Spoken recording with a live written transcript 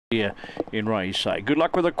here in race 8. Good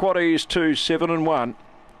luck with the quaddies, 2, 7 and 1.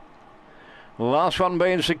 Last one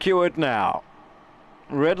being secured now.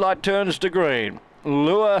 Red light turns to green.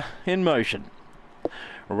 Lure in motion.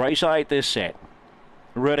 Race 8 this set.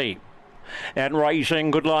 Ready. And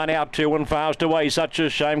racing, good line out, 2 and fast away. Such a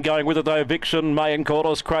shame going with it though. Vixen May and Call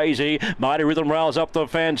Us Crazy. Mighty Rhythm rails up the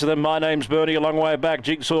fence. And then My Name's Bernie a long way back.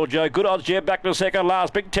 Jigsaw Joe, Good Odds Jeb back to second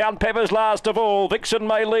last. Big Town Peppers last of all. Vixen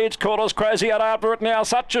May leads. Call Us Crazy out after it now.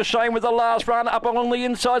 Such a shame with the last run up along the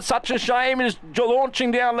inside. Such a shame is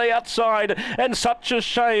launching down the outside. And Such a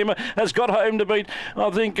Shame has got home to beat,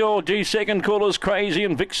 I think, second Call Us Crazy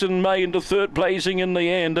and Vixen May into third placing in the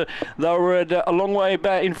end. They were a long way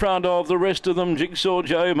back in front of the rest of them. Jigsaw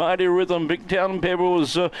Joe, Mighty Rhythm, Big Town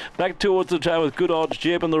Pebbles back towards the tail with Good Odds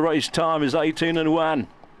Jeb, and the race time is 18 and 1.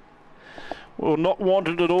 Well, not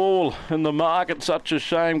wanted at all in the market. Such a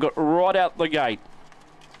Shame got right out the gate,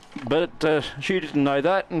 but she didn't know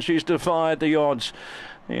that, and she's defied the odds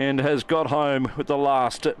and has got home with the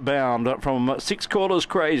last bound from 6 Call Us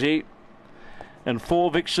Crazy and 4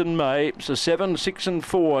 Vixen May. So 7, 6 and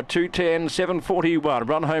 4, 210, 741.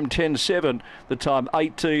 Run home 10-7. The time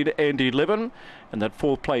 18 and 11. And that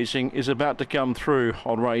fourth placing is about to come through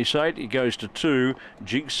on race 8. It goes to 2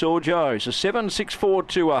 Jigsaw Joe. So 7, 6, 4,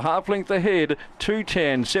 2, a half length ahead.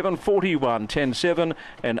 210, 741, 10-7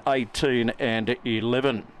 and 18 and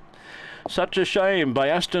 11. Such a Shame by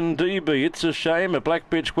Aston DB. It's a Shame, a black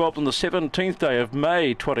bitch whelp on the 17th day of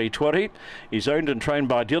May 2020. He's owned and trained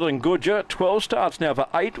by Dylan Goodger. 12 starts now for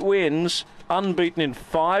 8 wins, unbeaten in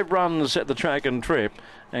 5 runs at the track and trip,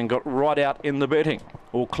 and got right out in the betting.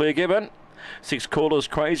 All clear given. 6 Call Us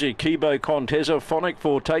Crazy, Kibo Contessa, Phonic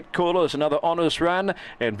for Tate Call Us, another honest run,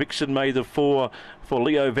 and Vixen May the 4 for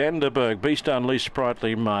Leo Vanderberg. Beast Unleashed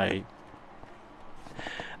Sprightly May.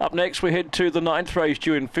 Up next, we head to the 9th race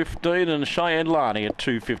due in 15 and Cheyenne Larney at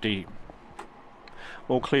 250.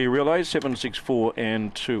 All clear relays, 7, 6, 4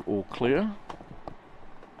 and 2 all clear.